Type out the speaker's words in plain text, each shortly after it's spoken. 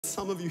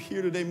some of you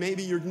here today,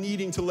 maybe you're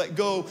needing to let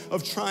go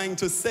of trying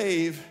to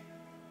save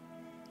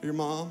your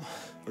mom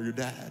or your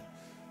dad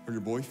or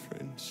your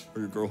boyfriend or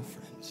your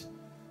girlfriend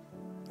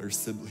or your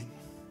sibling,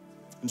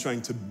 and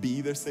trying to be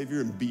their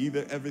Savior and be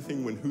their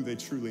everything when who they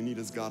truly need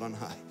is God on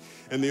high.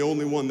 And the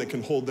only one that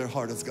can hold their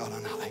heart is God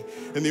on high.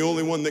 And the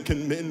only one that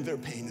can mend their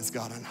pain is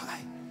God on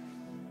high.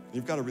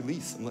 You've got to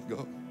release and let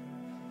go.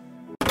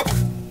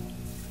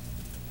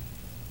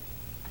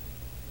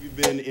 We've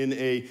been in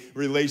a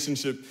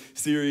relationship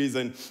series,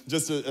 and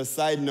just a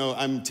side note,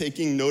 I'm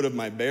taking note of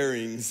my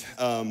bearings.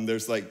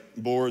 There's like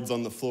boards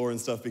on the floor and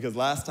stuff, because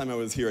last time I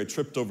was here, I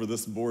tripped over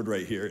this board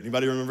right here.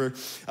 Anybody remember?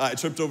 I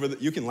tripped over,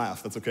 you can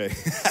laugh, that's okay.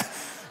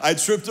 I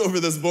tripped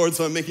over this board,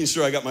 so I'm making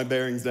sure I got my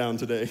bearings down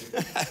today.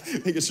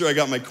 Making sure I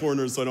got my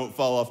corners so I don't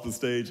fall off the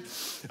stage.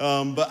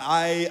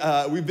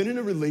 We've been in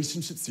a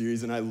relationship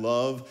series, and I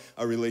love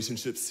our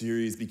relationship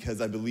series because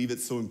I believe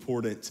it's so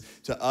important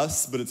to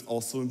us, but it's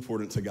also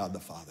important to God the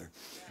Father.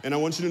 And I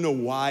want you to know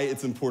why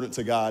it's important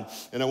to God.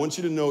 And I want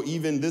you to know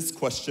even this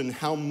question: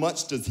 how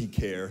much does he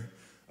care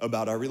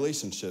about our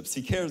relationships?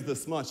 He cares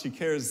this much. He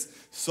cares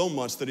so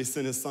much that he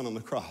sent his son on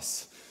the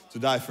cross to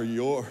die for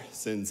your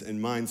sins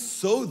and mine,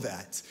 so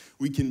that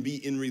we can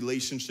be in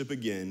relationship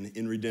again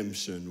in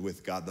redemption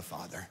with God the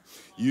Father.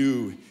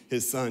 You,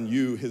 his son,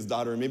 you, his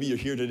daughter. Maybe you're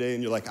here today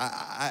and you're like,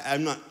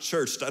 I'm not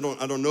churched. I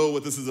don't know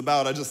what this is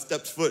about. I just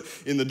stepped foot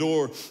in the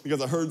door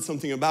because I heard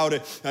something about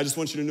it. I just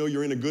want you to know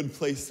you're in a good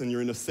place, and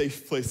you're in a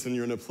safe place, and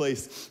you're in a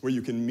place where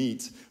you can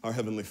meet our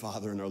Heavenly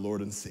Father and our Lord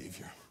and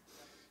Savior.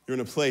 You're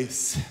in a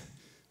place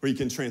where you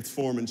can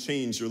transform and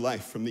change your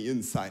life from the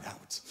inside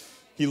out.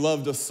 He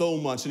loved us so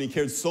much, and he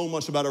cared so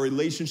much about our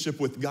relationship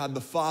with God the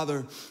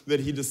Father,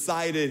 that he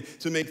decided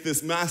to make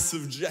this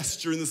massive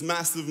gesture and this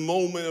massive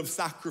moment of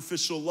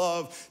sacrificial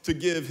love to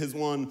give his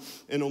one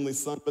and only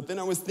son. But then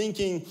I was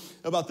thinking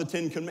about the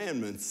 10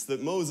 Commandments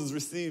that Moses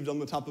received on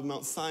the top of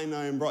Mount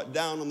Sinai and brought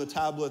down on the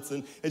tablets.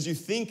 And as you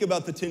think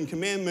about the 10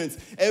 Commandments,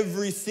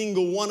 every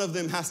single one of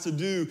them has to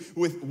do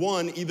with,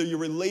 one, either your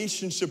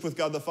relationship with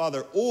God the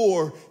Father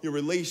or your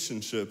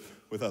relationship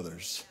with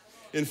others.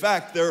 In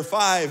fact, there are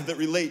 5 that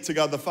relate to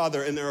God the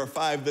Father, and there are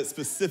 5 that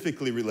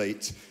specifically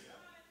relate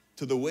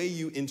to the way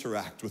you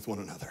interact with one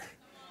another.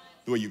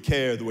 The way you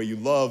care, the way you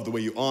love, the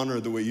way you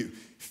honor, the way you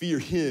fear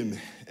him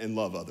and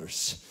love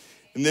others.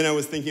 And then I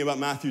was thinking about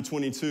Matthew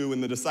 22,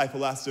 when the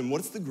disciple asked him,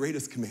 what's the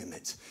greatest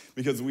commandment?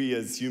 Because we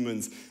as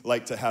humans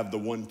like to have the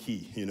one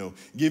key,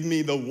 Give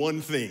me the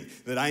one thing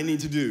that I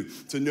need to do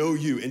to know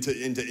you and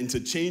to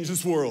change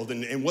this world.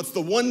 And what's the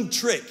one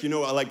trick?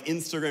 Like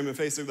Instagram and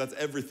Facebook, that's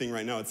everything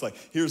right now. It's like,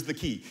 here's the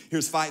key.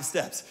 Here's 5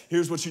 steps.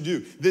 Here's what you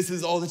do. This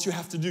is all that you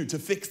have to do to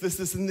fix this,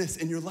 this, and this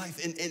in your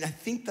life. And I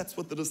think that's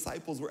what the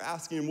disciples were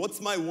asking him.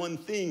 What's my one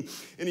thing?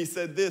 And he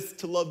said this: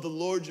 to love the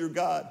Lord your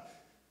God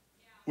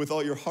with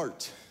all your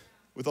heart,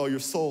 with all your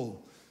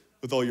soul,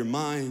 with all your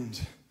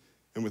mind,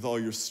 and with all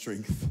your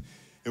strength.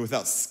 And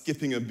without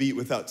skipping a beat,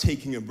 without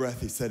taking a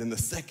breath, he said, and the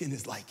second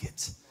is like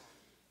it,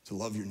 to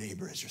love your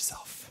neighbor as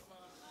yourself.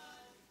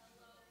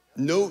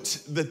 Note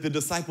that the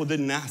disciple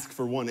didn't ask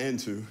for 1 and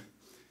 2.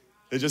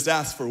 They just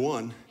asked for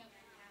 1.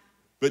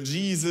 But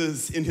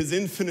Jesus, in his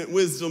infinite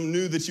wisdom,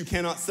 knew that you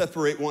cannot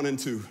separate 1 and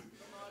 2.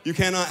 You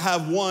cannot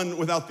have one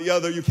without the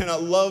other. You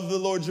cannot love the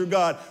Lord your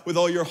God with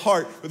all your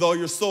heart, with all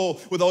your soul,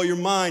 with all your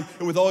mind,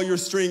 and with all your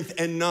strength,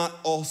 and not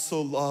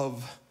also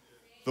love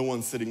the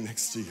one sitting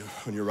next to you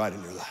on your right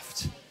and your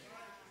left.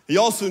 He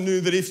also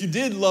knew that if you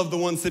did love the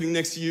one sitting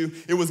next to you,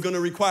 it was going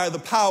to require the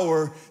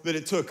power that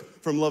it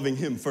took from loving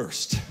him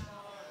first.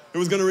 It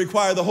was going to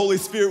require the Holy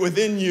Spirit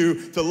within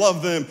you to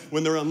love them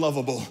when they're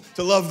unlovable,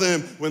 to love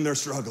them when they're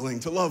struggling,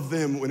 to love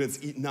them when it's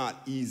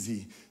not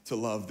easy to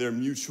love. They're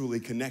mutually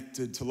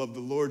connected. To love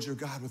the Lord your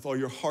God with all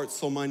your heart,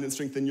 soul, mind, and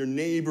strength, and your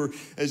neighbor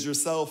as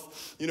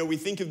yourself. We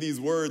think of these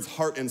words,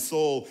 heart and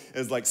soul,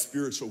 as like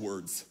spiritual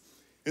words.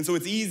 And so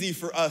it's easy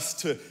for us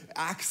to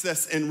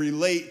access and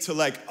relate to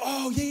like,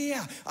 oh,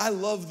 yeah, I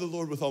love the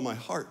Lord with all my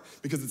heart,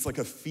 because it's like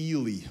a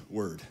feely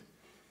word.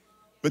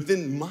 But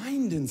then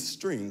mind and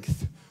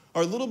strength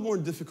are a little more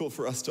difficult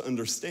for us to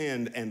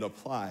understand and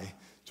apply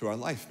to our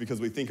life, because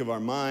we think of our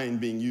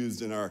mind being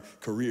used in our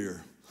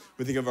career.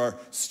 We think of our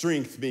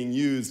strength being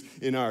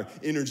used in our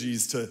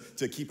energies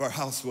to keep our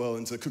house well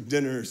and to cook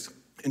dinners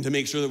and to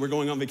make sure that we're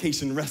going on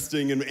vacation,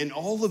 resting, and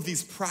all of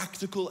these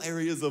practical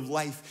areas of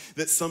life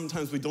that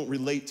sometimes we don't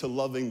relate to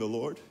loving the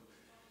Lord.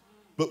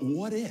 But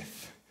what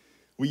if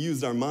we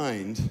used our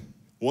mind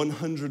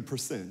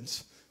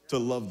 100% to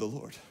love the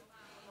Lord?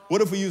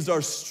 What if we used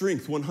our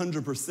strength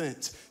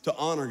 100% to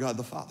honor God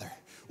the Father?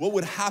 What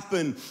would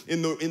happen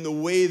in the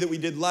way that we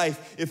did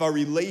life if our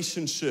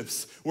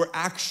relationships were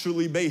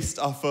actually based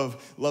off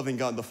of loving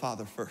God the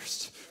Father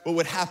first? What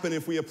would happen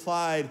if we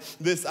applied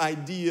this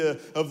idea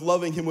of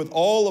loving him with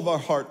all of our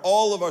heart,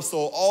 all of our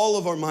soul, all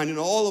of our mind, and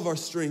all of our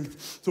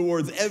strength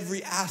towards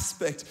every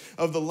aspect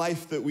of the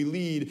life that we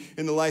lead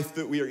and the life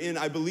that we are in?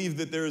 I believe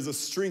that there is a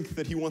strength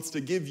that he wants to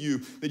give you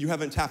that you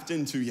haven't tapped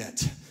into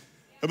yet.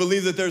 I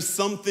believe that there's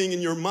something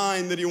in your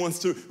mind that he wants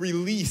to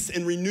release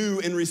and renew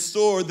and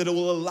restore, that it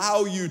will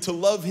allow you to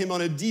love him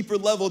on a deeper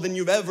level than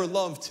you've ever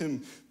loved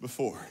him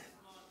before.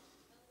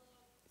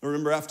 I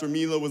remember after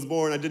Mila was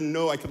born, I didn't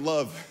know I could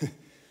love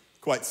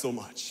quite so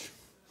much.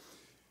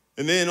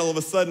 And then all of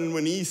a sudden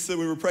when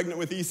we were pregnant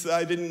with Issa,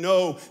 I didn't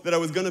know that I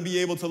was going to be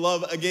able to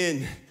love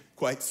again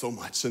quite so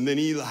much. And then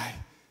Eli,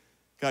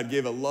 God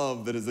gave a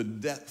love that is a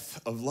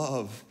depth of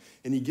love,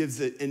 and he gives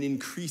it an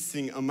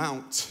increasing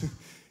amount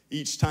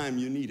each time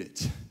you need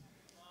it.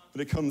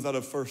 But it comes out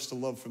of first a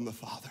love from the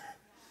Father.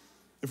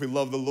 If we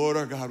love the Lord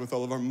our God with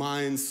all of our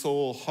mind,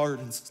 soul, heart,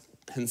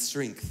 and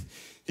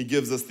strength, he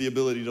gives us the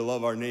ability to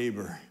love our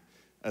neighbor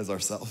as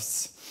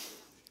ourselves.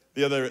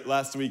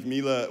 Last week,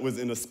 Mila was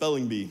in a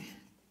spelling bee.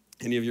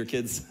 Any of your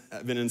kids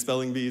have been in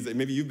spelling bees?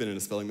 Maybe you've been in a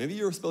spelling. Maybe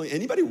you're a spelling.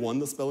 Anybody won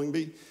the spelling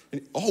bee?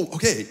 Oh,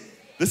 okay.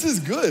 This is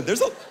good.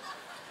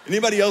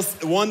 Anybody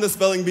else won the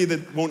spelling bee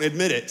that won't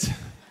admit it?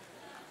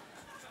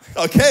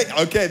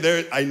 Okay,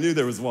 there. I knew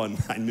there was one.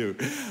 I knew.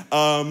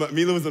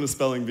 Mila was in a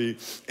spelling bee,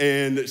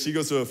 and she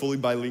goes to a fully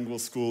bilingual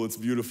school. It's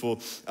beautiful.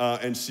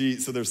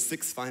 So there's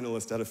 6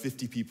 finalists out of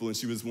 50 people, and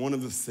she was one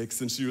of the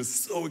 6, and she was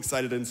so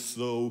excited and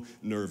so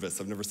nervous.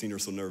 I've never seen her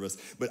so nervous,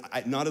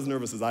 but not as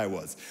nervous as I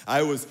was.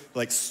 I was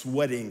like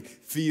sweating,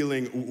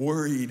 feeling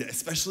worried,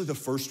 especially the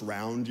first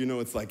round. You know,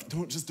 it's like,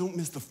 don't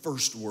miss the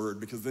first word,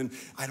 because then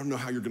I don't know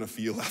how you're gonna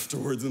feel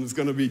afterwards, and it's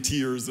gonna be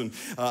tears, and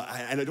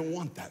I don't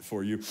want that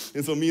for you.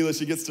 And so Mila,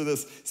 she gets to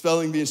this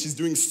spelling bee, and she's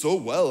doing so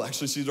well.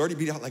 Actually, she's already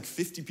beat out like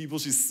 50 people.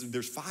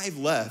 There's 5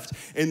 left,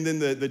 and then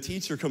the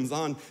teacher comes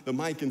on the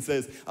mic and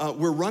says,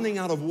 we're running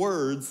out of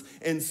words,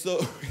 and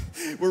so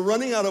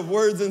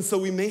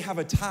we may have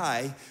a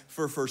tie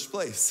for first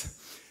place.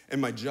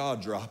 And my jaw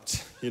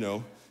dropped,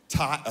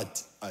 tie,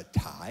 a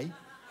tie?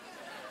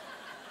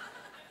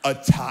 A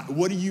tie,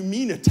 what do you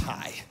mean a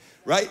tie,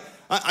 right?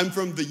 I'm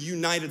from the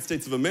United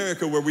States of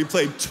America, where we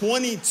played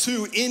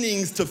 22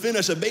 innings to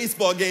finish a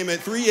baseball game at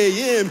 3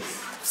 a.m.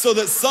 so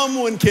that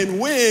someone can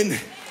win.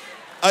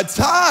 A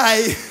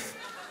tie.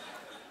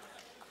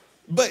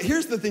 But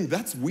here's the thing,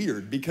 that's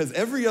weird, because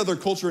every other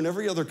culture in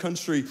every other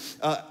country,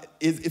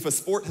 if a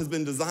sport has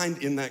been designed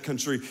in that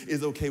country,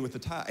 is okay with a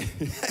tie.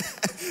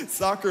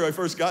 Soccer, I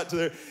first got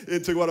to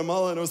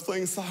Guatemala, and I was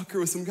playing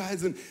soccer with some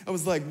guys, and I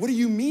was like, what do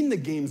you mean the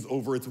game's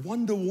over? It's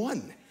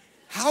 1-1.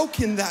 How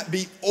can that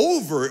be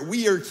over?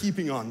 We are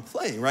keeping on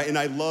playing, right? And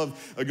I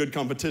love a good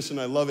competition.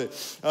 I love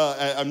it.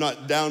 I'm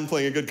not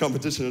downplaying a good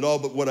competition at all,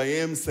 but what I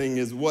am saying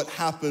is, what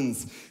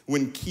happens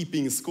when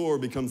keeping score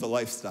becomes a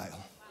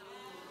lifestyle?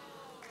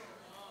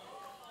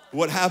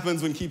 What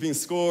happens when keeping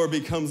score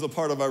becomes a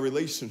part of our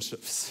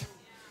relationships?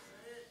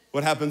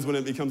 What happens when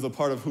it becomes a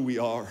part of who we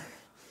are?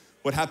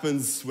 What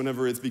happens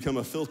whenever it's become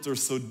a filter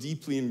so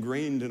deeply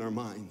ingrained in our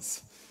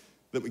minds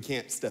that we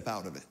can't step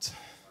out of it?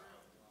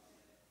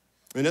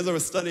 And as I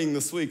was studying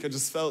this week, I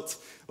just felt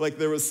like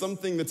there was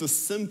something that's a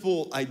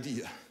simple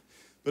idea,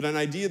 but an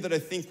idea that I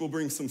think will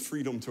bring some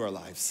freedom to our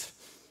lives,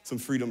 some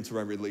freedom to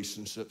our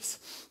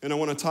relationships. And I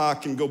want to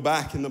talk and go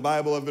back in the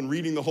Bible. I've been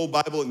reading the whole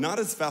Bible, not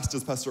as fast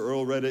as Pastor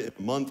Earl read it in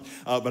a month,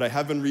 but I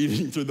have been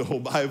reading through the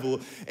whole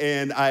Bible.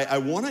 And I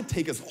want to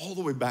take us all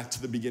the way back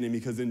to the beginning,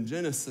 because in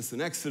Genesis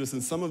and Exodus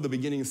and some of the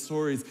beginning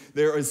stories,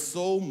 there is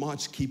so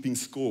much keeping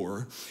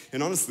score.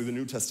 And honestly, the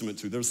New Testament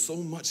too, there's so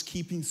much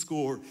keeping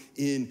score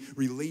in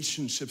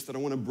relationships that I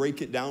want to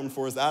break it down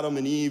for us. Adam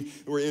and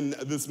Eve were in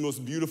this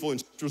most beautiful, in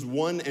chapters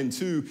 1 and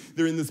 2,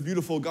 they're in this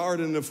beautiful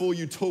garden, a full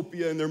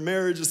utopia, and their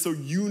marriage is so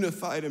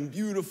unified and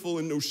beautiful,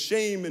 and no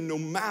shame and no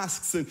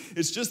masks, and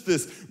it's just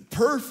this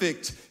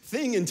perfect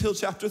thing until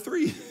chapter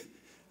 3.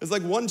 It's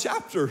like one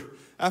chapter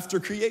after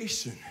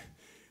creation.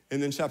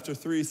 And then chapter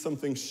 3,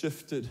 something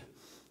shifted,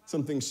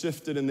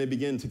 and they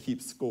began to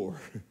keep score.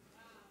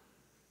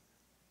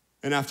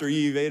 And after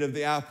Eve ate of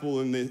the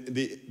apple, and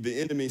the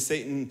enemy,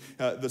 Satan,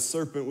 the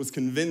serpent, was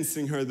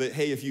convincing her that,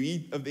 hey, if you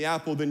eat of the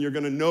apple, then you're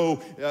going to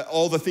know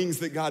all the things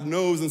that God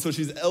knows. And so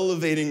she's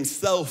elevating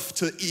self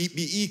to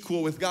be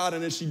equal with God.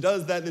 And as she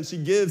does that, then she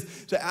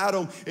gives to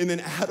Adam. And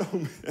then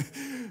Adam,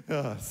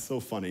 so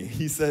funny.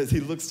 He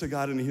looks to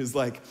God and he's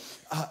like,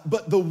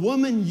 but the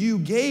woman you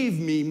gave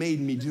me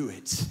made me do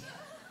it.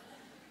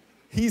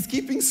 He's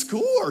keeping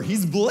score.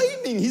 He's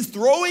blaming. He's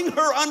throwing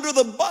her under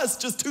the bus.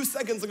 Just 2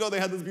 seconds ago, they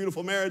had this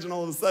beautiful marriage, and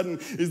all of a sudden,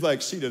 he's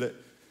like, she did it.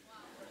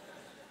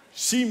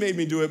 She made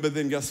me do it, but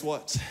then guess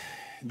what?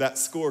 That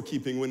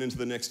scorekeeping went into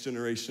the next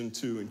generation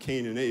too, and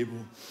Cain and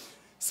Abel.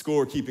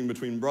 Scorekeeping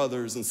between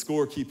brothers and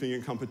scorekeeping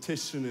and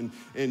competition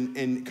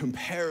and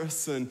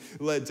comparison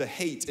led to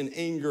hate and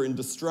anger and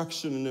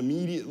destruction, and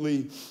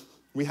immediately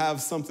we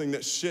have something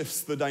that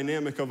shifts the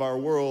dynamic of our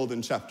world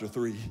in chapter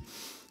 3.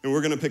 And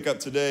we're going to pick up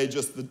today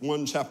just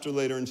one chapter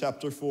later in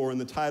chapter 4,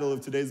 and the title of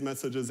today's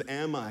message is,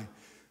 Am I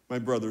my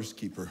brother's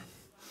keeper?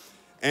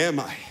 Am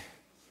I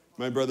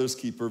my brother's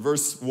keeper?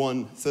 Verse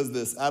 1 says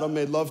this, Adam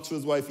made love to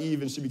his wife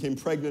Eve, and she became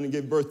pregnant and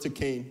gave birth to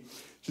Cain.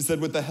 She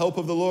said, with the help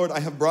of the Lord, I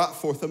have brought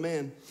forth a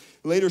man.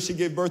 Later, she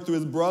gave birth to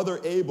his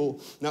brother Abel.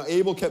 Now,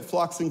 Abel kept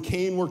flocks and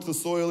Cain worked the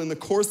soil. In the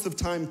course of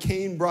time,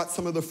 Cain brought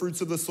some of the fruits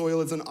of the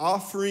soil as an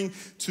offering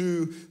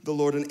to the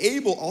Lord. And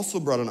Abel also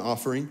brought an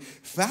offering,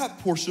 fat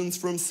portions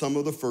from some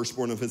of the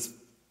firstborn of his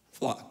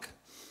flock.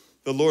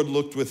 The Lord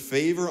looked with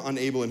favor on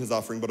Abel and his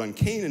offering, but on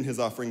Cain and his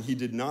offering, he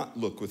did not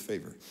look with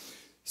favor.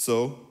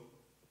 So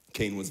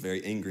Cain was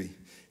very angry,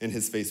 and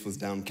his face was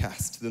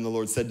downcast. Then the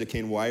Lord said to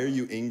Cain, why are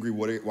you angry?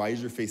 Why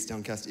is your face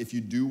downcast? If you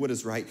do what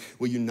is right,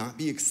 will you not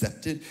be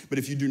accepted? But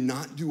if you do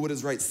not do what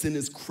is right, sin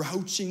is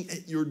crouching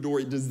at your door.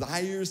 It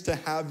desires to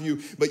have you,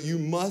 but you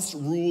must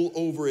rule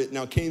over it.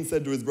 Now Cain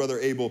said to his brother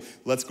Abel,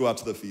 let's go out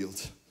to the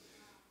field.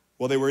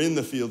 While they were in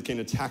the field, Cain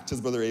attacked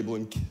his brother Abel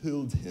and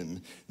killed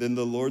him. Then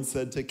the Lord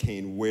said to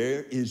Cain,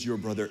 where is your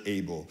brother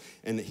Abel?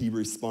 And he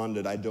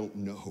responded, I don't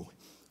know.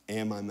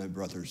 Am I my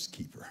brother's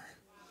keeper?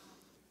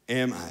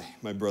 Am I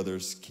my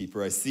brother's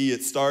keeper? I see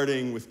it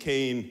starting with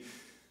Cain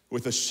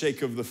with a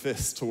shake of the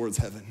fist towards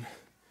heaven.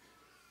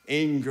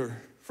 Anger,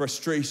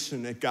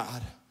 frustration at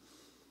God.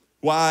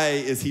 Why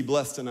is he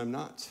blessed and I'm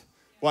not?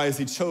 Why is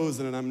he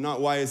chosen and I'm not?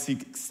 Why is he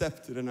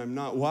accepted and I'm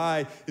not?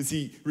 Why is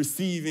he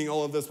receiving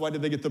all of this? Why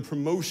did they get the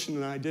promotion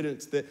and I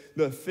didn't?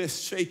 The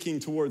fist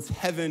shaking towards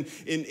heaven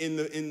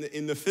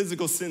in the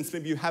physical sense.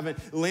 Maybe you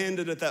haven't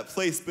landed at that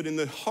place, but in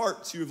the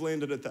heart, you have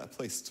landed at that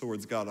place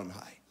towards God on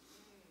high.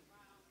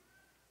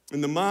 In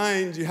the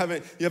mind, you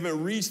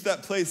haven't reached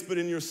that place, but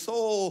in your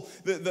soul,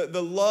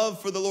 the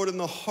love for the Lord and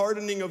the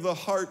hardening of the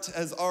heart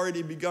has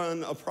already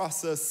begun a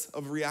process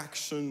of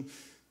reaction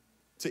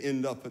to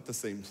end up at the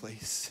same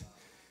place.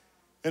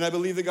 And I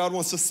believe that God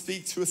wants to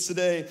speak to us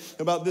today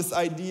about this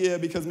idea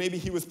because maybe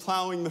he was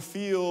plowing the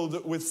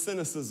field with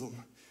cynicism.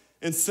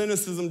 And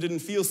cynicism didn't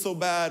feel so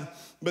bad,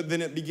 but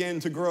then it began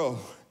to grow.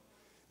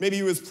 Maybe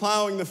he was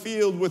plowing the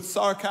field with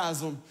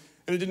sarcasm.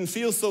 And it didn't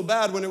feel so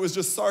bad when it was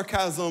just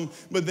sarcasm,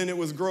 but then it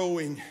was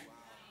growing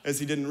as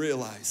he didn't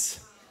realize.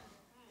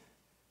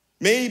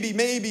 Maybe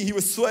he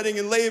was sweating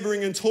and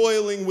laboring and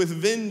toiling with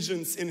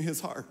vengeance in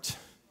his heart,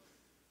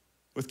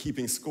 with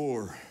keeping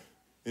score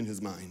in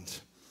his mind.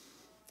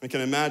 I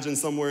can imagine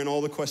somewhere in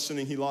all the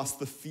questioning, he lost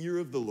the fear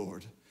of the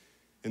Lord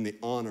and the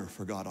honor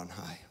for God on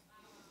high.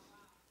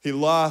 He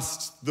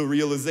lost the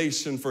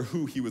realization for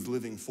who he was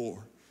living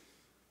for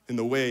and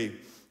the way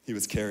he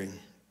was carrying.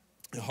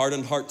 A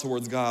hardened heart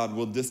towards God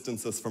will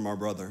distance us from our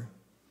brother.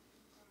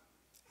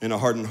 And a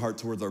hardened heart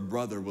towards our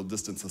brother will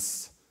distance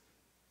us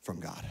from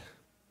God.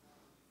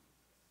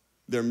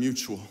 They're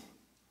mutual.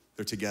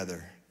 They're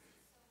together.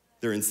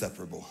 They're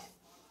inseparable.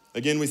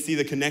 Again, we see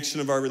the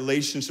connection of our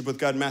relationship with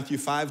God. Matthew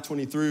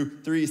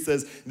 5:23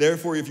 says,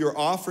 therefore, if you're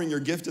offering your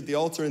gift at the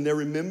altar and there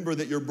remember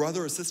that your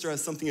brother or sister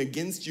has something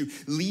against you,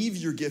 leave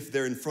your gift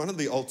there in front of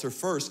the altar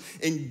first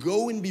and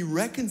go and be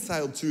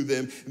reconciled to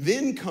them.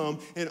 Then come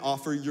and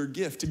offer your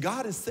gift.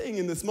 God is saying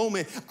in this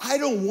moment, I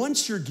don't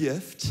want your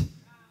gift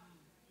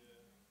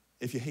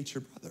if you hate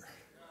your brother.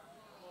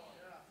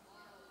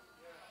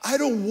 I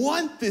don't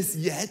want this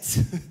yet.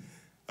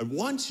 I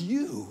want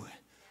you.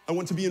 I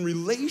want to be in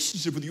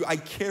relationship with you. I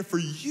care for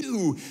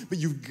you, but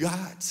you've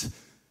got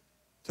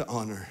to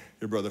honor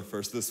your brother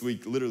first. This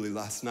week, literally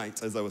last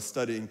night, as I was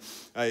studying,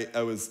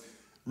 I was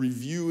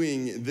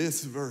reviewing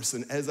this verse,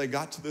 and as I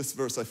got to this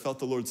verse, I felt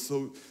the Lord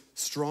so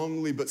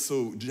strongly, but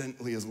so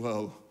gently as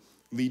well,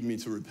 lead me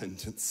to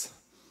repentance.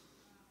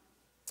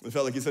 I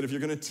felt like he said, if you're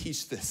going to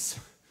teach this,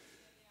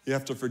 you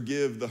have to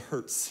forgive the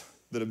hurts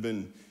that have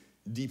been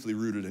deeply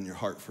rooted in your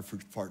heart for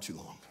far too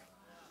long.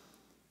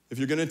 If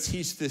you're going to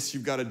teach this,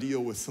 you've got to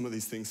deal with some of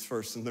these things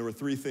first. And there were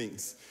 3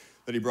 things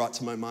that he brought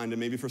to my mind.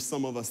 And maybe for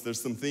some of us,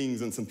 there's some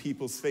things and some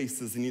people's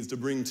faces he needs to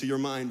bring to your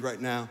mind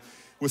right now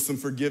with some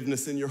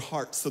forgiveness in your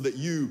heart so that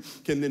you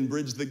can then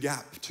bridge the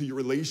gap to your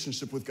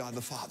relationship with God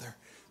the Father.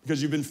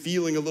 Because you've been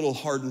feeling a little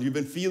hardened. You've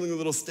been feeling a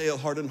little stale,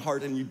 hardened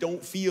heart, and you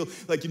don't feel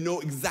like you know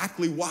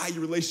exactly why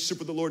your relationship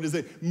with the Lord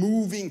isn't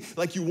moving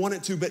like you want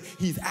it to, but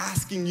he's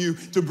asking you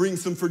to bring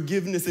some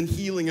forgiveness and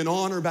healing and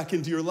honor back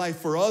into your life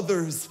for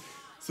others.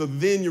 So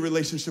then your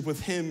relationship with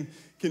him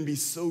can be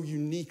so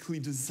uniquely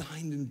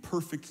designed and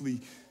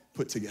perfectly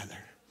put together.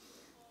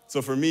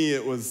 So for me,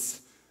 it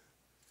was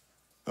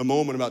a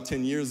moment about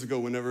 10 years ago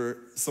whenever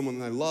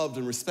someone I loved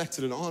and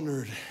respected and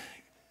honored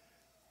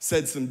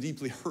said some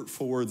deeply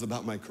hurtful words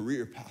about my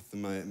career path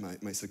and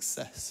my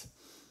success.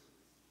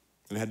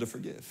 And I had to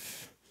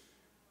forgive.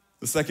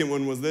 The second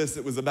one was this.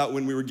 It was about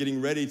when we were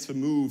getting ready to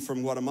move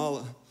from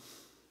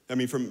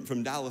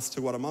Dallas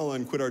to Guatemala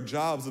and quit our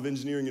jobs of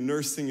engineering and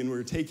nursing, and we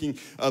were taking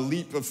a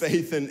leap of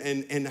faith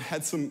and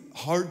had some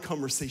hard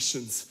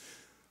conversations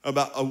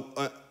about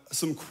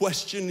some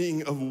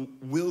questioning of,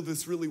 will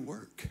this really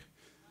work?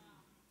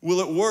 Will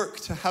it work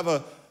to have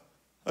a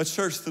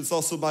church that's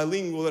also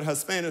bilingual, that has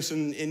Spanish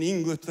and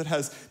English, that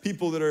has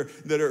people that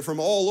are from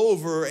all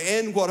over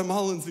and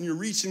Guatemalans, and you're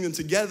reaching them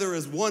together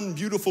as one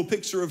beautiful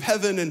picture of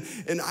heaven,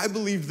 and I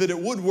believed that it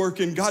would work,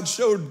 and God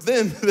showed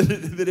them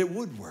that it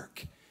would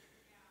work.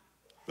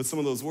 But some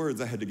of those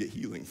words I had to get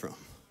healing from.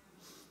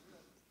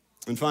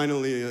 And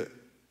finally,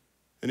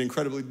 an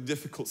incredibly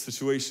difficult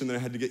situation that I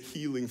had to get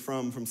healing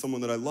from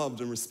someone that I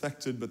loved and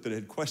respected, but that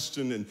had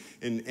questioned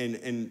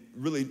and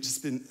really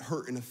just been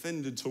hurt and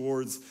offended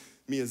towards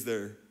me as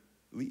their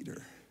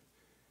leader.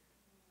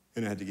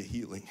 And I had to get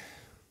healing.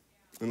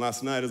 And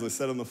last night, as I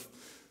sat on the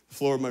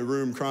floor of my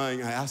room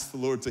crying, I asked the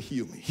Lord to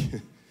heal me.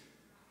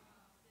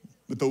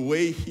 But the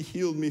way he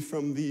healed me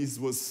from these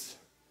was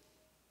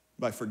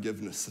by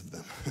forgiveness of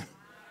them.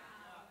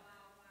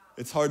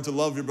 It's hard to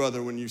love your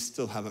brother when you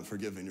still haven't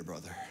forgiven your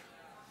brother.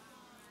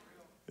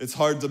 It's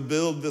hard to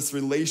build this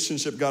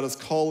relationship God is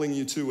calling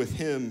you to with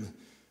him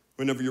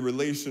whenever your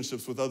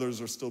relationships with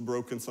others are still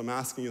broken. So I'm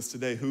asking us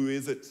today, who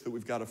is it that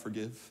we've got to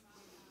forgive?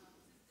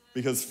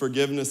 Because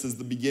forgiveness is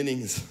the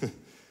beginnings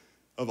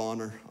of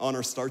honor.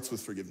 Honor starts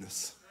with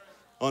forgiveness.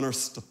 Honor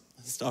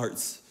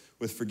starts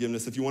with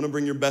forgiveness. If you want to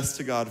bring your best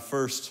to God,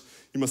 first,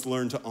 you must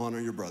learn to honor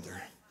your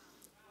brother.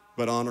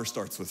 But honor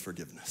starts with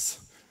forgiveness.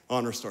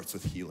 Honor starts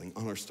with healing.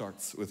 Honor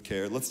starts with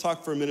care. Let's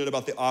talk for a minute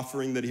about the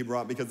offering that he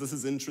brought, because this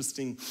is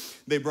interesting.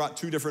 They brought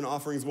two different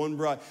offerings. One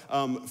brought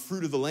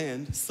fruit of the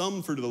land,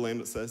 some fruit of the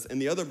land, it says,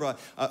 and the other brought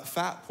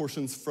fat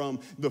portions from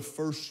the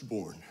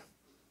firstborn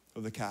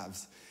of the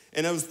calves.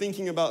 And I was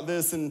thinking about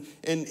this, and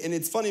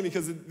it's funny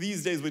because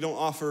these days we don't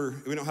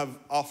have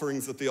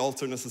offerings at the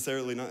altar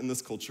necessarily, not in this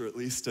culture at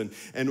least, and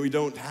we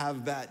don't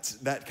have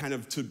that kind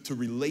of to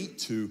relate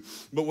to.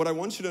 But what I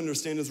want you to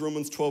understand is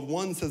Romans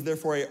 12:1 says,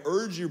 therefore I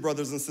urge you,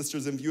 brothers and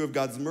sisters, in view of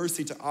God's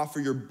mercy, to offer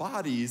your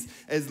bodies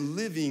as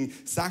living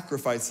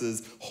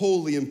sacrifices,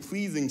 holy and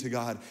pleasing to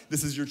God.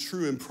 This is your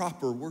true and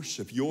proper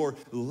worship. Your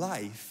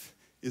life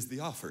is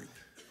the offering.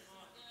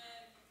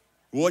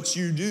 What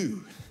you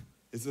do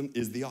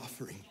is the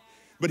offering.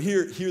 But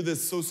hear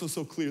this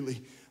so clearly.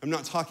 I'm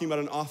not talking about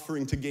an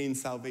offering to gain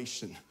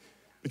salvation,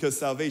 because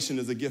salvation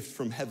is a gift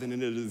from heaven,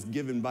 and it is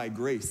given by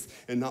grace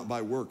and not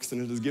by works,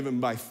 and it is given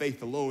by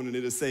faith alone, and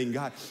it is saying,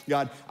 God,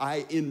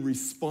 I, in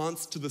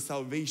response to the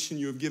salvation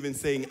you have given,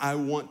 saying, I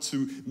want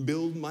to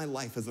build my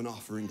life as an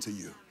offering to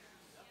you.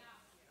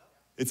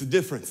 It's a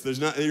difference.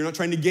 You're not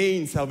trying to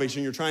gain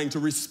salvation. You're trying to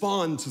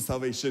respond to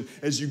salvation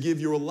as you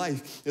give your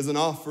life as an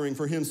offering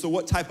for him. So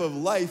what type of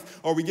life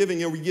are we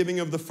giving? Are we giving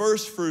of the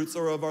first fruits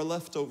or of our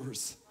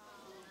leftovers?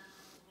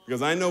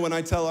 Because I know when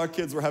I tell our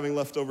kids we're having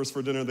leftovers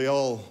for dinner, they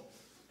all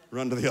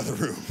run to the other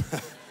room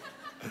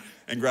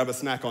and grab a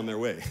snack on their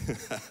way.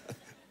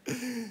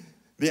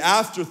 The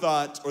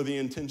afterthought or the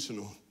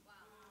intentional?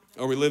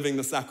 Are we living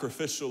the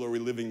sacrificial or are we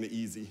living the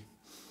easy?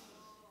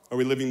 Are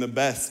we living the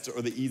best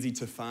or the easy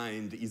to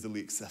find, easily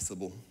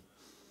accessible?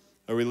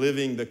 Are we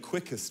living the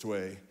quickest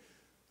way?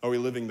 Are we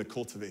living the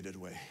cultivated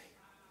way?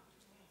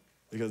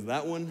 Because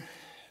that one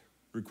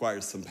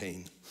requires some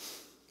pain.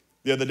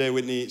 The other day,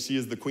 Whitney, she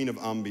is the queen of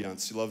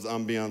ambiance. She loves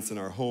ambiance in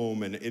our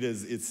home, and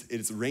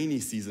it's rainy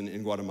season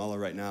in Guatemala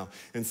right now.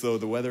 And so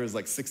the weather is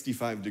like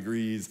 65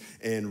 degrees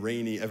and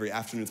rainy every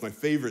afternoon. It's my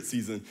favorite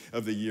season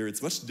of the year.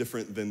 It's much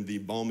different than the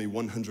balmy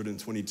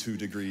 122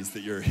 degrees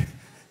that you're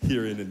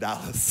here in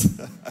Dallas.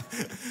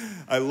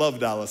 I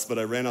love Dallas, but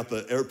I ran out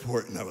the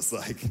airport and I was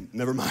like,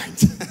 never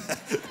mind.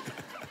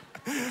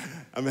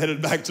 I'm headed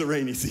back to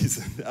rainy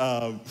season.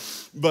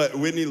 But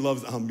Whitney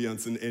loves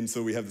ambiance, and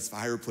so we have this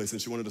fireplace,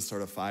 and she wanted to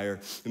start a fire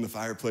in the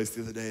fireplace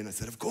the other day, and I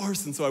said, of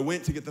course. And so I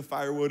went to get the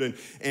firewood,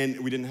 and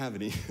we didn't have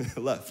any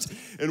left.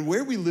 And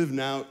where we live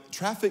now,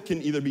 traffic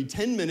can either be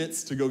 10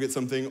 minutes to go get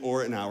something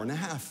or an hour and a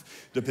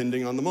half,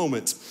 depending on the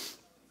moment.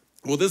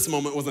 Well, this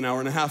moment was an hour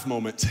and a half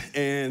moment.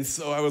 And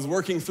so I was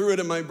working through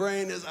it in my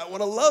brain is, I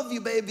want to love you,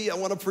 baby. I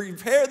want to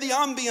prepare the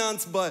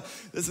ambiance, but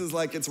this is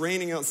like it's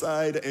raining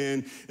outside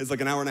and it's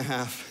like an hour and a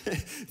half.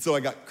 So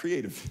I got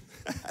creative.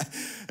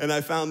 And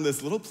I found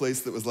this little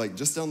place that was like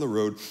just down the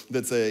road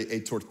that's a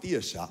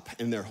tortilla shop.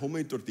 And their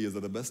homemade tortillas are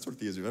the best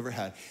tortillas you've ever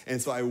had.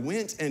 And so I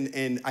went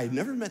and I'd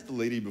never met the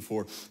lady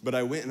before, but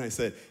I went and I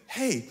said,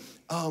 hey,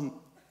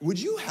 would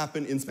you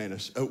happen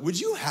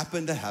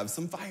to have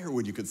some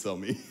firewood you could sell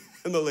me?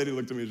 And the lady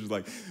looked at me and she was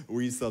like,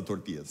 we sell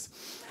tortillas.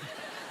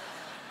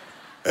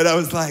 And I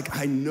was like,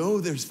 I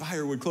know there's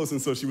firewood close.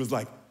 And so she was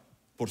like,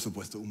 por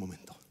supuesto, un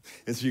momento.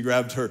 And she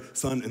grabbed her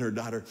son and her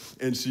daughter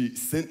and she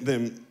sent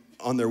them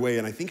on their way,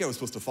 and I think I was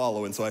supposed to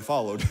follow, and so I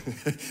followed.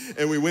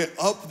 And we went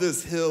up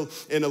this hill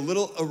and a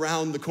little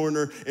around the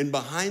corner and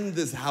behind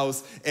this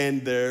house,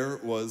 and there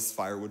was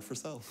firewood for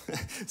sale.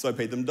 So I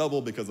paid them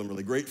double because I'm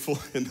really grateful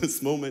in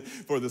this moment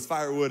for this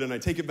firewood, and I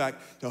take it back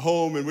to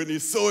home, and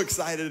Whitney's so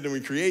excited, and we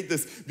create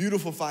this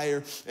beautiful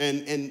fire,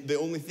 and the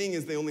only thing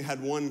is they only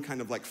had one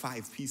kind of like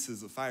 5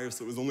 pieces of fire,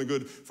 so it was only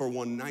good for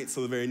one night.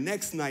 So the very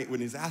next night when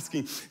he's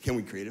asking, can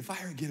we create a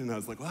fire again? And I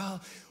was like,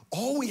 well,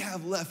 all we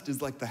have left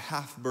is like the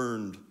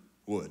half-burned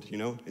wood, you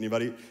know?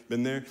 Anybody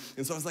been there?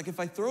 And so I was like, if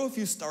I throw a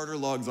few starter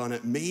logs on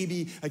it,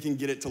 maybe I can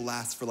get it to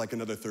last for like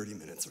another 30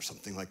 minutes or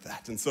something like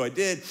that. And so I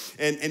did,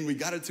 and we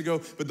got it to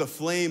go, but the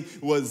flame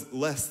was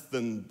less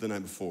than the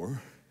night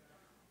before.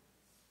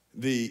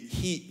 The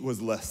heat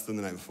was less than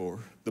the night before.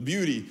 The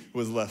beauty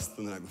was less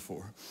than the night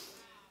before.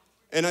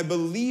 And I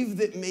believe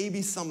that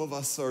maybe some of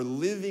us are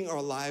living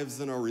our lives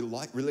and our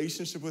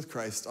relationship with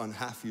Christ on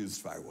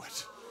half-used firewood.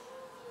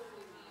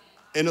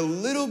 and a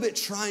little bit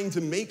trying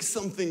to make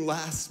something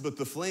last, but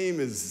the flame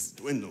is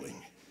dwindling.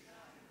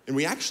 And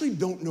we actually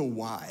don't know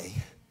why.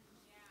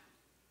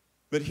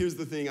 But here's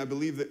the thing, I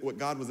believe that what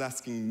God was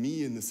asking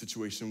me in this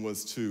situation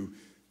was to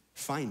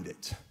find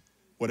it,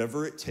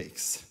 whatever it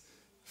takes.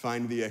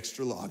 Find the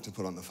extra log to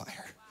put on the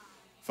fire.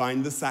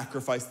 Find the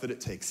sacrifice that it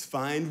takes.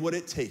 Find what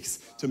it takes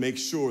to make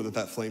sure that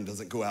that flame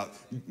doesn't go out.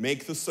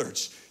 Make the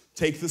search.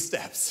 Take the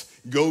steps.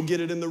 Go get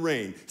it in the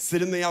rain.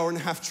 Sit in the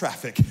hour-and-a-half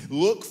traffic.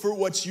 Look for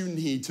what you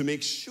need to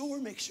make sure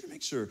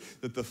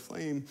that the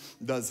flame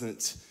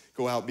doesn't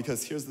go out.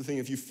 Because here's the thing,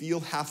 if you feel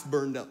half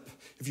burned up,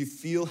 if you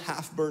feel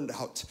half burned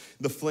out,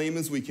 the flame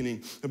is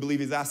weakening. I believe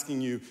he's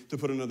asking you to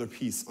put another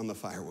piece on the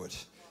firewood.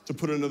 To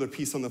put another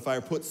piece on the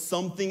fire. Put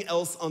something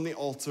else on the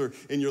altar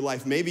in your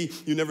life. Maybe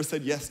you never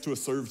said yes to a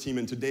serve team,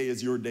 and today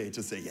is your day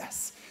to say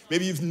yes.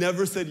 Maybe you've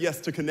never said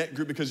yes to Connect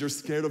Group because you're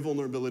scared of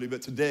vulnerability,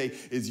 but today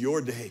is your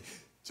day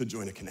to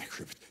join a Connect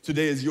Group.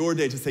 Today is your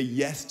day to say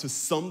yes to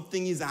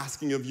something he's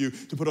asking of you,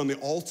 to put on the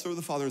altar of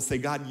the Father and say,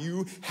 God,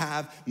 you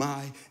have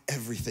my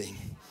everything.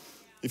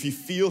 If you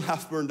feel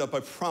half burned up, I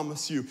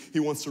promise you,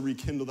 he wants to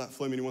rekindle that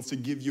flame and he wants to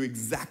give you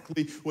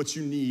exactly what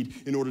you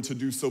need in order to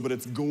do so, but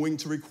it's going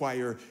to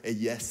require a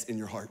yes in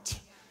your heart.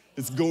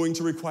 It's going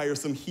to require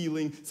some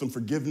healing, some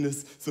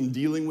forgiveness, some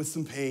dealing with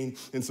some pain,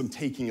 and some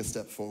taking a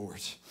step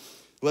forward.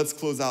 Let's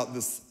close out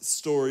this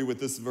story with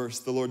this verse.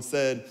 The Lord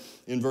said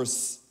in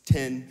verse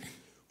 10,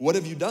 "What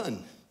have you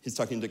done?" He's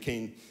talking to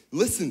Cain.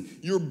 "Listen,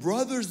 your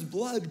brother's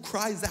blood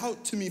cries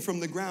out to me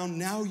from the ground.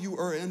 Now you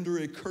are under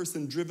a curse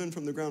and driven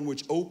from the ground,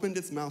 which opened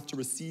its mouth to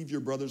receive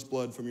your brother's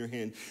blood from your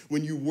hand.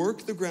 When you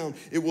work the ground,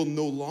 it will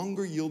no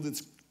longer yield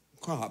its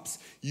crops.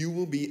 You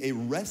will be a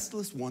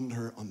restless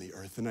wanderer on the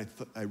earth." And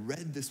I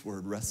read this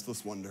word,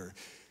 restless wanderer,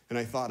 and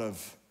I thought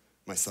of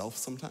myself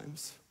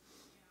sometimes.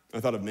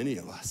 I thought of many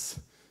of us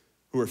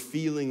who are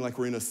feeling like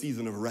we're in a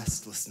season of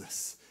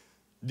restlessness,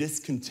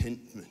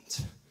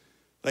 discontentment,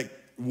 like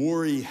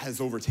worry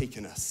has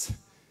overtaken us.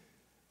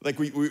 Like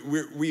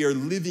we are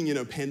living in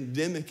a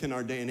pandemic in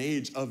our day and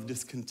age of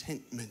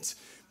discontentment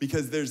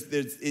because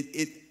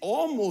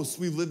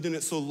we've lived in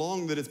it so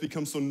long that it's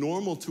become so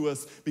normal to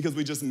us because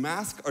we just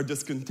mask our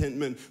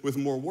discontentment with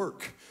more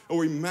work, or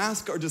we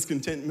mask our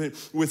discontentment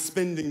with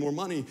spending more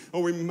money,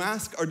 or we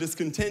mask our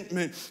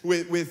discontentment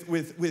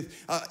with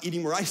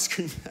eating more ice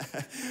cream.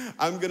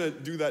 I'm gonna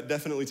do that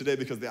definitely today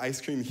because the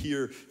ice cream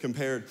here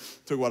compared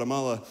to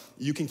Guatemala,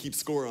 you can keep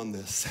score on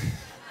this.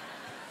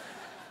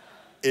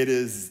 It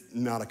is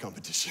not a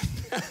competition.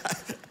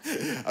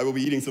 I will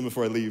be eating some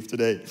before I leave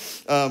today.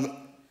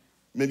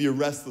 Maybe you're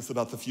restless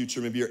about the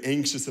future. Maybe you're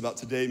anxious about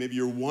today. Maybe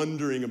you're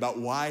wondering about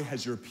why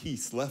has your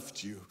peace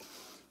left you.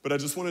 But I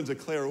just want to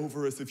declare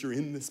over us, if you're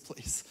in this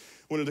place,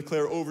 I want to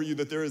declare over you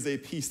that there is a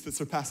peace that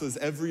surpasses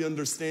every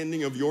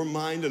understanding of your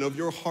mind and of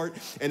your heart.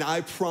 And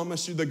I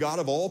promise you, the God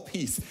of all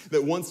peace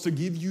that wants to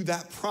give you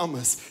that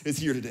promise is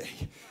here today.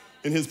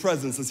 And his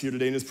presence is here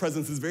today, and his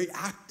presence is very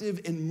active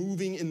and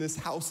moving in this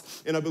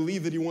house. And I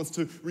believe that he wants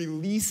to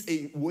release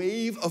a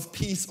wave of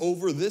peace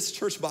over this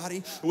church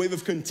body, a wave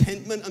of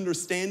contentment,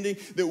 understanding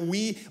that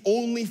we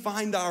only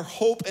find our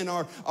hope and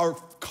our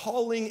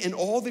calling and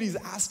all that he's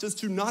asked us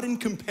to, not in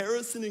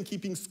comparison and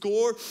keeping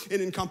score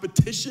and in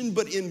competition,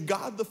 but in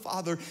God the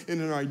Father and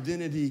in our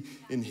identity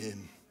in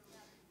him.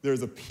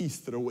 There's a peace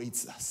that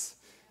awaits us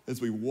as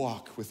we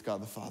walk with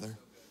God the Father.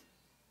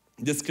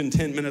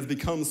 Discontentment has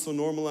become so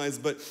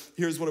normalized, but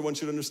here's what I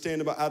want you to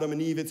understand about Adam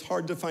and Eve. It's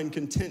hard to find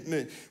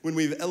contentment when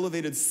we've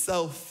elevated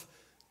self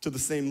to the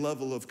same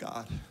level of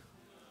God.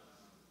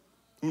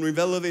 When we've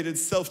elevated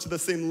self to the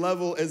same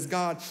level as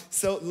God.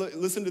 So,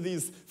 listen to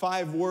these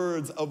 5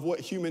 words of what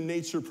human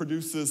nature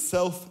produces: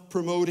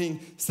 self-promoting,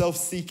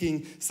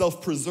 self-seeking,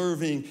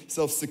 self-preserving,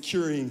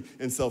 self-securing,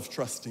 and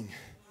self-trusting.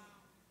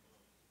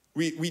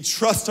 We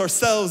trust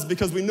ourselves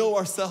because we know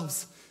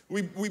ourselves.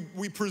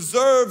 We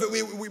preserve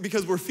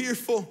because we're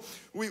fearful.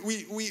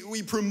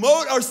 We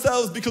promote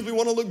ourselves because we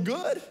want to look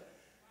good.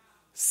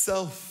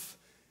 Self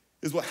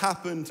is what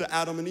happened to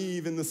Adam and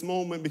Eve in this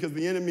moment because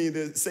the enemy,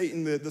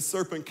 Satan, the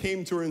serpent,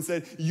 came to her and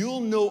said, "You'll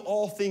know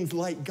all things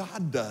like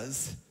God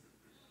does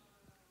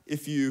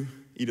if you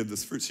eat of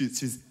this fruit."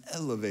 She's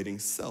elevating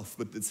self,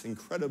 but it's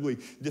incredibly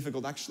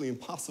difficult, actually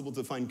impossible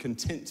to find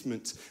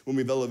contentment when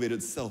we've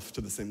elevated self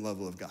to the same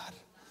level of God.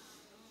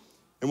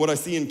 And what I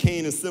see in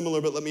Cain is similar,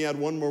 but let me add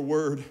one more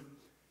word.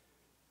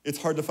 It's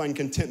hard to find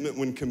contentment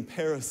when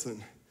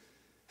comparison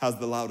has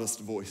the loudest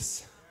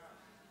voice.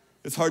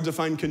 It's hard to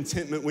find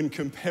contentment when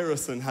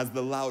comparison has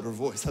the louder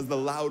voice, has the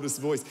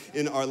loudest voice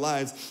in our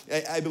lives.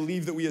 I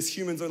believe that we as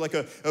humans are like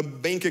a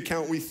bank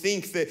account. We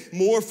think that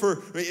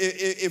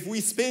if we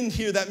spend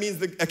here, that means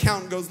the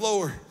account goes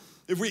lower.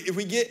 If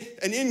we get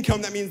an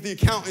income, that means the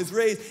account is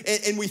raised.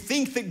 And we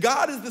think that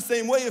God is the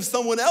same way. If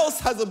someone else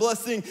has a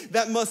blessing,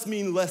 that must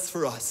mean less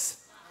for us.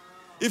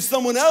 If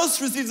someone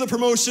else receives a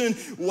promotion,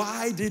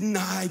 why didn't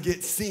I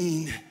get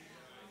seen?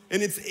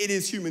 And it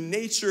is human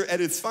nature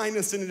at its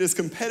finest, and it is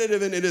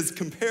competitive, and it is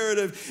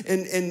comparative.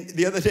 And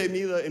the other day,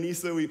 Mila and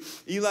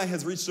Eli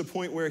has reached a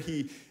point where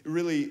he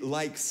really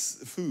likes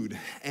food,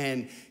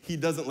 and he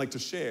doesn't like to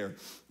share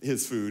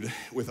his food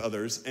with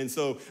others. And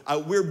so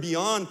we're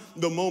beyond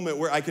the moment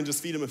where I can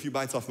just feed him a few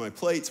bites off my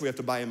plate, so we have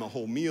to buy him a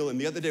whole meal. And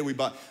the other day we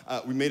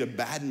made a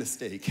bad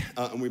mistake,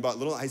 and we bought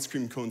little ice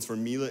cream cones for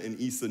Mila and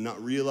Issa,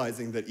 not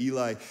realizing that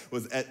Eli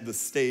was at the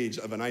stage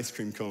of an ice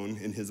cream cone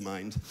in his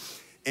mind.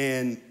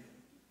 And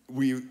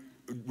we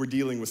were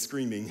dealing with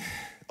screaming,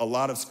 a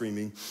lot of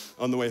screaming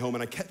on the way home.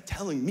 And I kept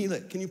telling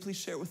Mila, can you please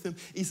share with him?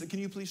 Issa, can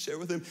you please share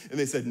with him? And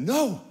they said,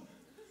 no,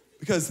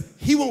 because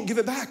he won't give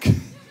it back.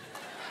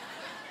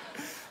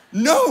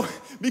 No,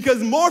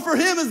 because more for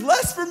him is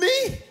less for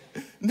me.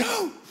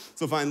 No.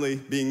 So finally,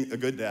 being a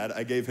good dad,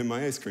 I gave him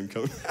my ice cream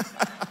cone.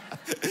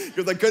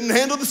 Because I couldn't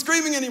handle the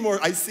screaming anymore.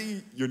 I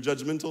see your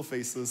judgmental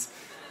faces.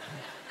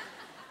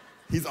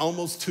 He's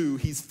almost 2.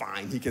 He's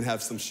fine. He can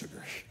have some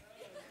sugar.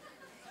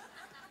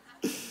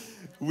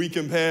 We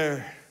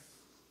compare.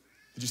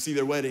 Did you see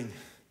their wedding?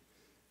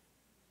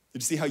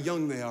 Did you see how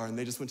young they are and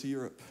they just went to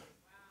Europe?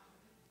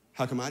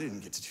 How come I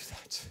didn't get to do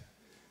that?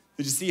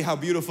 Did you see how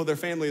beautiful their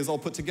family is all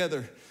put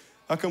together?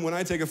 How come when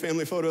I take a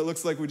family photo, it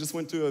looks like we just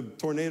went to a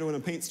tornado in a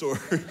paint store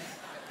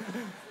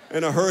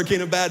and a hurricane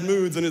of bad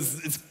moods and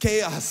it's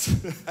chaos?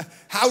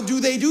 How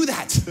do they do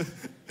that?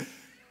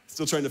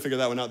 Still trying to figure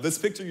that one out. This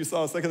picture you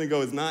saw a second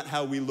ago is not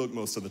how we look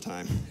most of the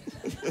time.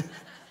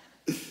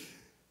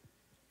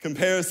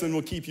 Comparison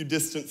will keep you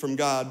distant from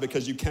God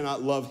because you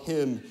cannot love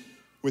him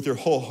with your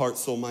whole heart,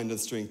 soul, mind, and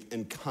strength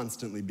and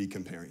constantly be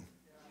comparing.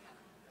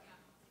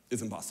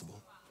 It's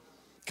impossible.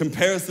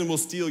 Comparison will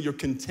steal your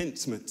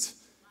contentment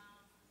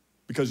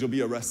because you'll be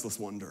a restless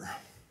wanderer.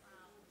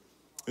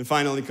 And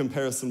finally,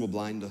 comparison will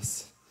blind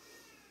us.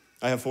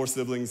 I have 4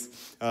 siblings.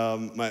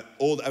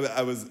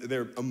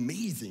 They're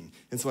amazing.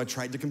 And so I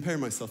tried to compare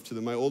myself to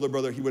them. My older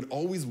brother, he would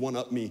always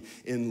one-up me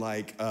in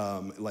like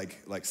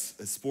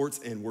sports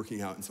and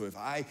working out. And so if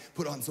I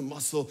put on some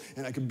muscle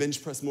and I could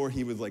bench press more,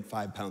 he was like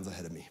 5 pounds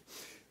ahead of me.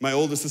 My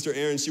older sister,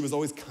 Erin, she was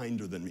always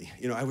kinder than me.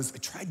 You know, I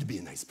tried to be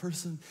a nice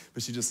person,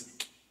 but she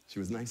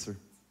was nicer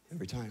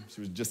every time.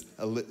 She was just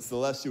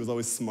Celeste, she was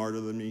always smarter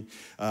than me.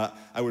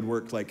 I would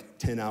work like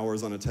 10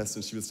 hours on a test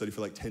and she would study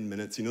for like 10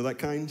 minutes. You know that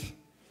kind?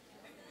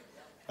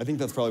 I think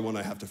that's probably one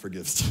I have to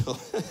forgive still.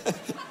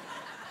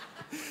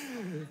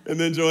 And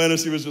then Joanna,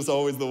 she was just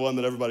always the one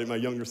that my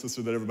younger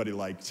sister, that everybody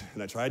liked.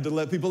 And I tried to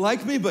let people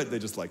like me, but they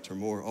just liked her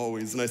more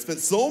always. And I spent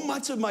so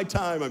much of my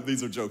time,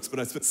 these are jokes, but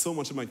I spent so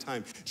much of my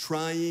time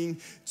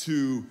trying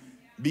to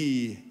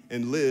be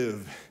and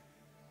live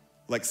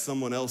like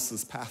someone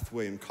else's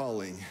pathway and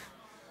calling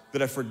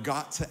that I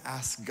forgot to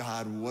ask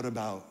God, what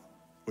about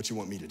what you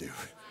want me to do?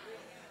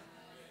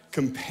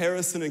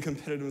 Comparison and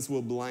competitiveness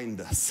will blind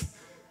us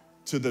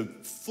to the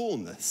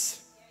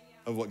fullness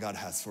of what God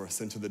has for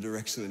us and to the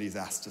direction that he's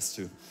asked us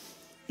to.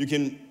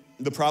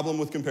 The problem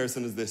with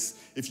comparison is this: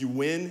 if you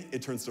win,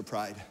 it turns to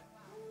pride.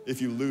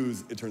 If you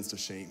lose, it turns to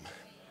shame.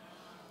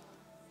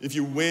 If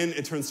you win,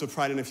 it turns to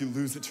pride, and if you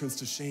lose, it turns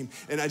to shame.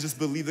 And I just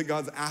believe that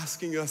God's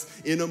asking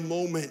us in a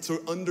moment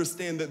to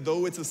understand that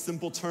though it's a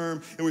simple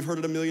term, and we've heard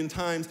it a million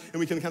times, and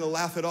we can kind of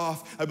laugh it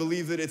off, I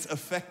believe that it's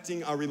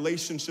affecting our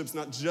relationships,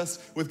 not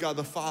just with God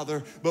the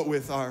Father, but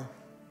with our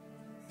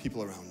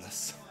people around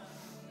us.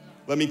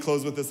 Let me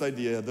close with this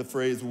idea, the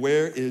phrase,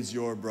 where is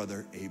your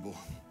brother Abel?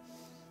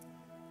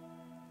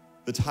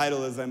 The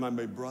title is, am I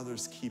my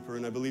brother's keeper?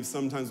 And I believe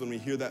sometimes when we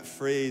hear that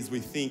phrase, we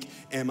think,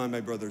 am I my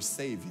brother's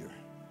savior?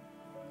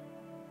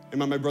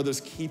 Am I my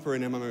brother's keeper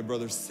and am I my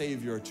brother's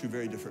savior are 2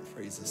 very different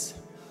phrases.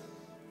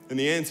 And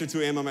the answer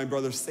to am I my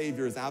brother's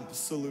savior is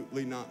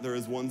absolutely not. There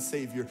is one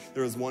Savior,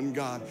 there is one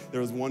God,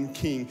 there is one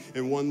King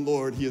and one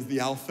Lord. He is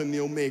the Alpha and the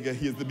Omega.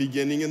 He is the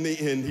beginning and the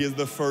end. He is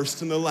the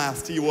first and the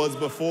last. He was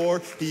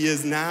before, he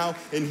is now,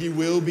 and he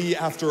will be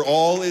after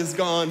all is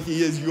gone.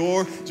 He is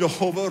your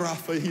Jehovah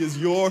Rapha. He is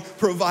your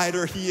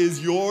provider. He is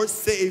your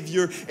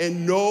Savior,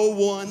 and no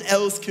one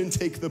else can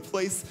take the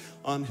place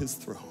on his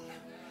throne.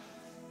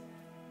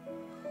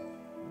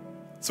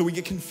 So we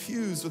get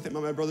confused with, am I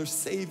my brother's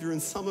savior?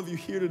 And some of you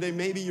here today,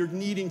 maybe you're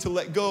needing to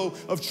let go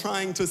of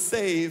trying to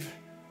save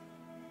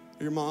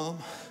your mom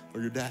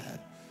or your dad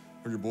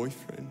or your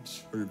boyfriend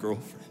or your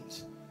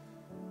girlfriend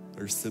or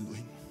your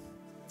sibling,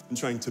 and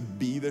trying to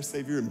be their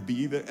savior and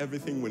be their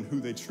everything when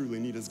who they truly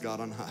need is God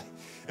on high.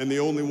 And the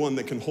only one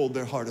that can hold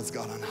their heart is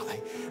God on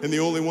high. And the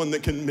only one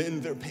that can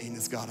mend their pain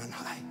is God on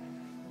high.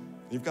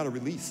 You've got to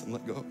release and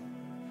let go.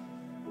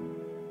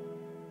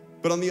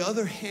 But on the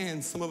other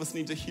hand, some of us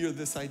need to hear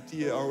this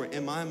idea, or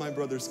am I my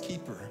brother's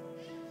keeper?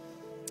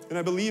 And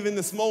I believe in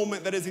this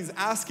moment that as he's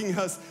asking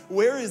us,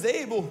 where is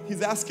Abel?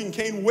 He's asking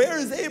Cain, where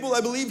is Abel? I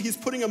believe he's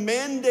putting a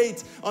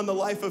mandate on the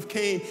life of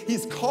Cain.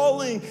 He's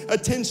calling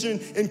attention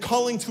and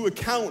calling to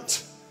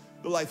account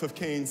the life of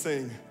Cain,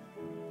 saying,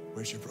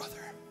 where's your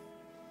brother?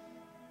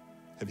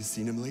 Have you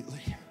seen him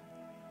lately?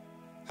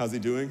 How's he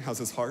doing? How's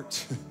his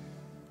heart?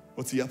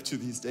 What's he up to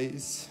these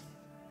days?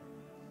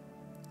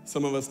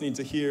 Some of us need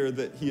to hear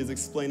that he is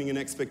explaining an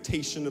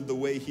expectation of the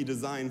way he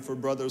designed for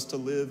brothers to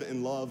live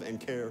and love and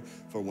care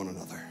for one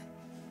another.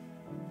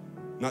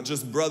 Not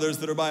just brothers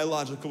that are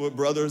biological, but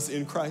brothers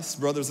in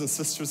Christ, brothers and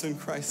sisters in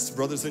Christ,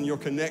 brothers in your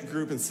connect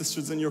group and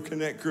sisters in your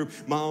connect group,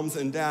 moms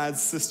and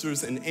dads,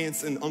 sisters and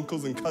aunts and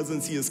uncles and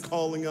cousins. He is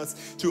calling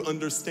us to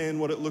understand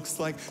what it looks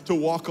like to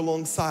walk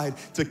alongside,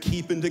 to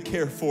keep and to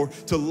care for,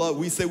 to love.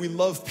 We say we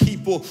love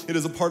people. It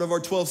is a part of our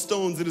 12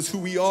 stones. It is who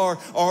we are.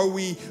 Are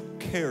we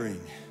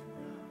caring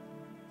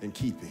and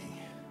keeping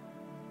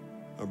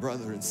our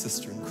brother and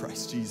sister in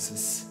Christ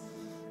Jesus?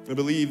 I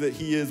believe that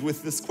he is,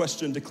 with this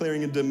question,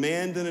 declaring a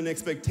demand and an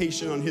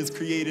expectation on his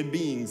created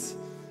beings,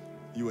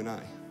 you and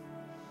I.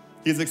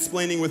 He is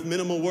explaining with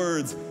minimal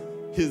words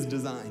his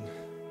design.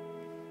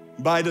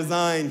 By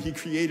design, he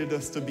created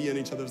us to be in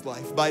each other's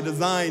life. By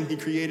design, he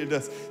created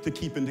us to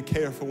keep and to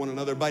care for one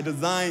another. By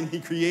design, he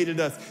created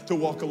us to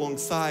walk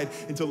alongside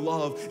and to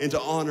love and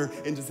to honor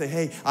and to say,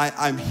 hey,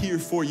 I'm here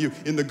for you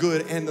in the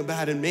good and the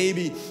bad. And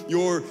maybe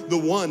you're the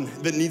one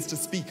that needs to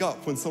speak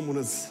up when someone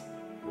is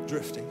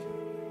drifting,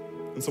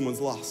 when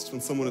someone's lost,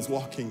 when someone is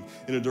walking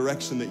in a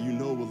direction that you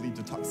know will lead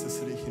to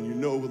toxicity and you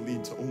know will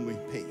lead to only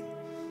pain.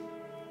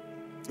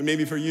 And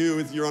maybe for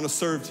you, you're on a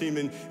serve team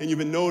and you've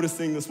been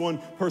noticing this one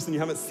person you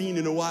haven't seen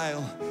in a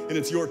while, and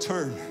it's your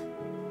turn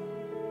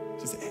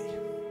to say, hey,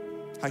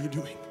 how you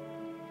doing?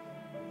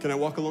 Can I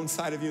walk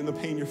alongside of you in the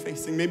pain you're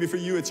facing? Maybe for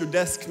you, it's your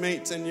desk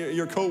mate and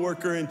your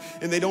coworker, and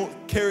they don't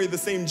carry the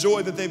same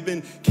joy that they've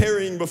been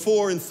carrying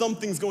before, and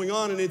something's going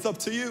on, and it's up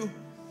to you.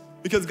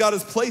 Because God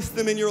has placed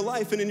them in your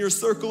life and in your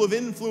circle of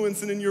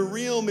influence and in your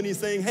realm, and he's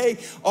saying, hey,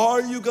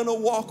 are you gonna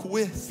walk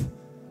with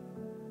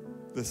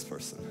this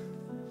person?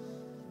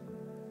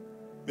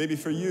 Maybe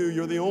for you,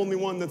 you're the only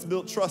one that's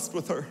built trust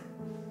with her,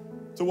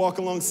 to walk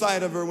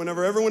alongside of her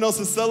whenever everyone else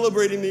is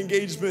celebrating the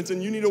engagement,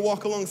 and you need to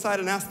walk alongside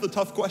and ask the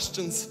tough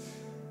questions,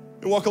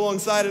 and walk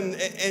alongside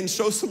and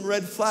show some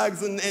red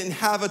flags and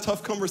have a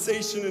tough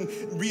conversation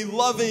and be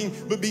loving,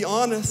 but be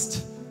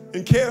honest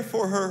and care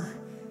for her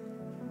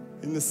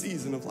in the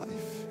season of life.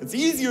 It's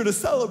easier to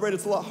celebrate.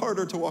 It's a lot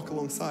harder to walk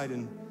alongside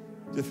in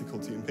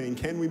difficulty and pain.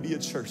 Can we be a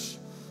church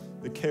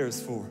that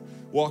cares for,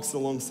 walks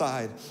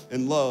alongside,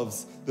 and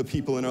loves the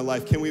people in our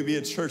life? Can we be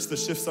a church that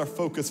shifts our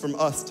focus from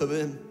us to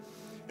them?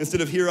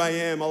 Instead of here I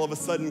am, all of a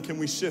sudden, can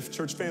we shift,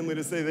 church family,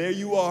 to say, there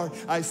you are,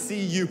 I see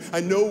you,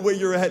 I know where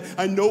you're at,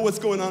 I know what's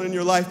going on in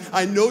your life,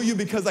 I know you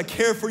because I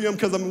care for you,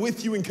 because I'm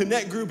with you in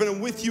connect group, and I'm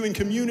with you in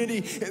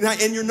community,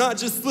 and you're not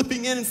just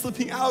slipping in and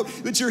slipping out,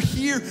 but you're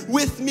here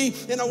with me,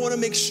 and I want to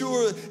make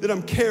sure that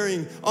I'm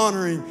caring,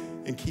 honoring,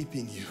 and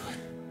keeping you.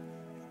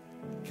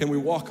 Can we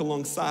walk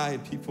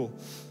alongside people?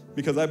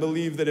 Because I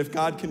believe that if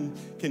God can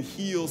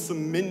heal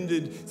some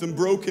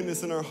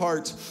brokenness in our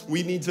heart,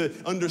 we need to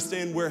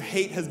understand where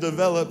hate has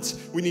developed.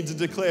 We need to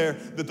declare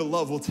that the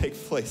love will take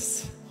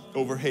place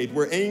over hate.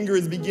 Where anger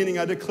is beginning,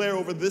 I declare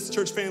over this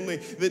church family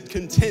that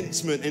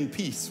contentment and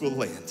peace will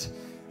land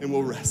and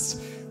will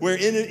rest. Where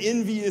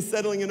envy is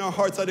settling in our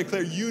hearts, I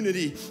declare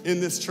unity in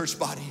this church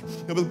body.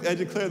 I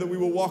declare that we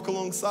will walk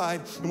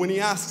alongside. And when he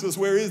asks us,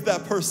 where is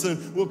that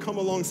person? We'll come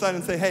alongside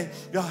and say, hey,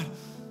 God,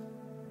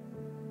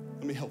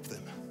 let me help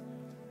them.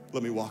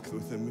 Let me walk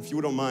with them. If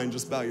you don't mind,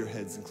 just bow your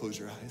heads and close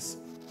your eyes.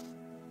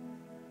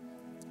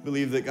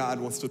 Believe that God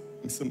wants to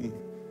bring some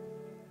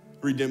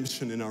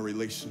redemption in our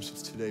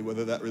relationships today,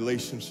 whether that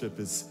relationship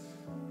has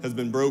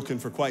been broken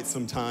for quite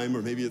some time,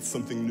 or maybe it's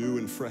something new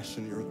and fresh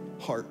in your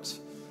heart.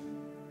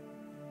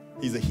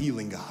 He's a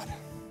healing God.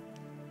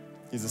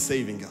 He's a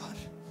saving God.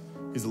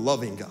 He's a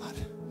loving God.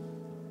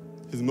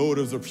 His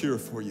motives are pure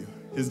for you.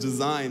 His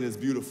design is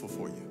beautiful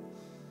for you.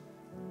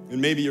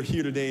 And maybe you're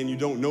here today and you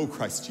don't know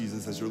Christ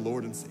Jesus as your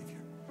Lord and Savior.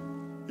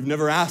 You've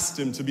never asked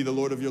him to be the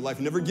Lord of your life.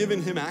 You've never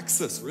given him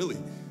access, really,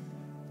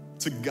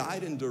 to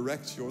guide and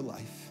direct your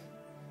life.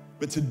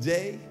 But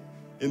today,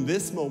 in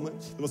this moment,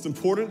 the most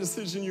important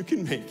decision you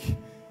can make,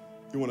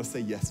 you want to say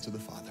yes to the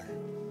Father.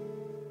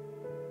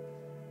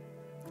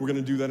 We're going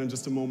to do that in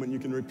just a moment. You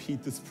can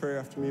repeat this prayer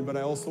after me, but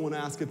I also want to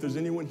ask if there's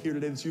anyone here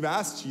today that you've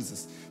asked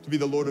Jesus to be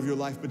the Lord of your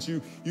life, but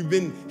you've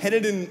been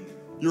headed in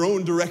your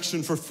own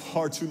direction for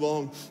far too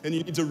long, and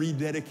you need to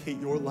rededicate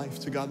your life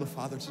to God the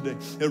Father today.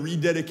 A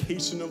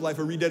rededication of life,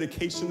 a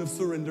rededication of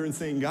surrender, and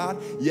saying, God,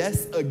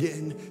 yes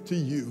again to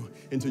you,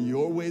 and to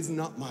your ways,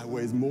 not my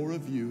ways, more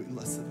of you and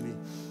less of me.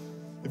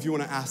 If you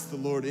want to ask the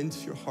Lord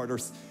into your heart, or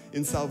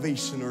in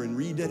salvation, or in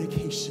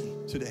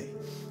rededication today,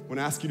 I want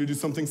to ask you to do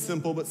something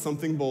simple but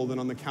something bold, and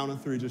on the count of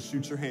 3, just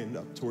shoot your hand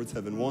up towards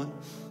heaven. 1,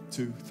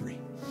 2, 3.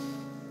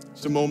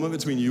 Just a moment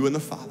between you and the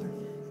Father.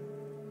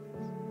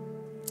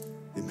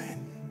 Amen.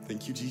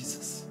 Thank you,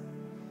 Jesus,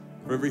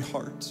 for every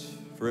heart,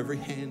 for every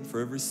hand, for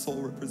every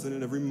soul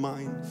represented, every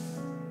mind.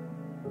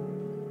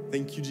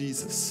 Thank you,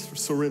 Jesus, for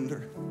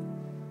surrender.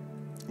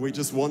 Wait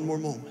just one more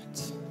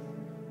moment.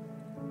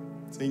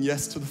 Saying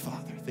yes to the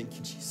Father. Thank you,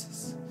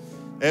 Jesus.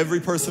 Every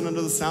person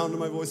under the sound of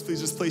my voice,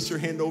 please just place your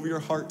hand over your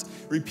heart.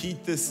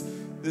 Repeat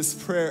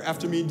this prayer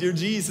after me. Dear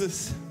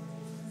Jesus,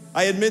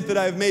 I admit that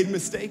I have made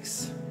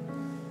mistakes.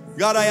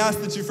 God, I ask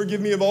that you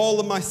forgive me of all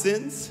of my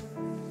sins.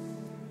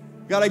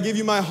 God, I give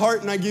you my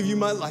heart and I give you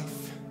my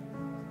life.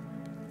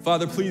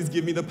 Father, please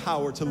give me the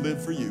power to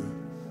live for you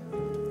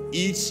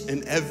each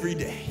and every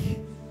day.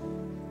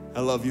 I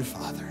love you,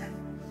 Father.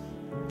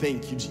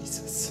 Thank you,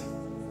 Jesus.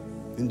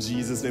 In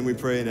Jesus' name we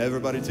pray, and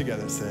everybody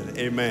together said,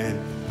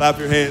 amen. Clap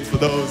your hands for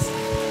those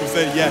who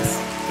said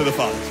yes to the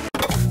Father.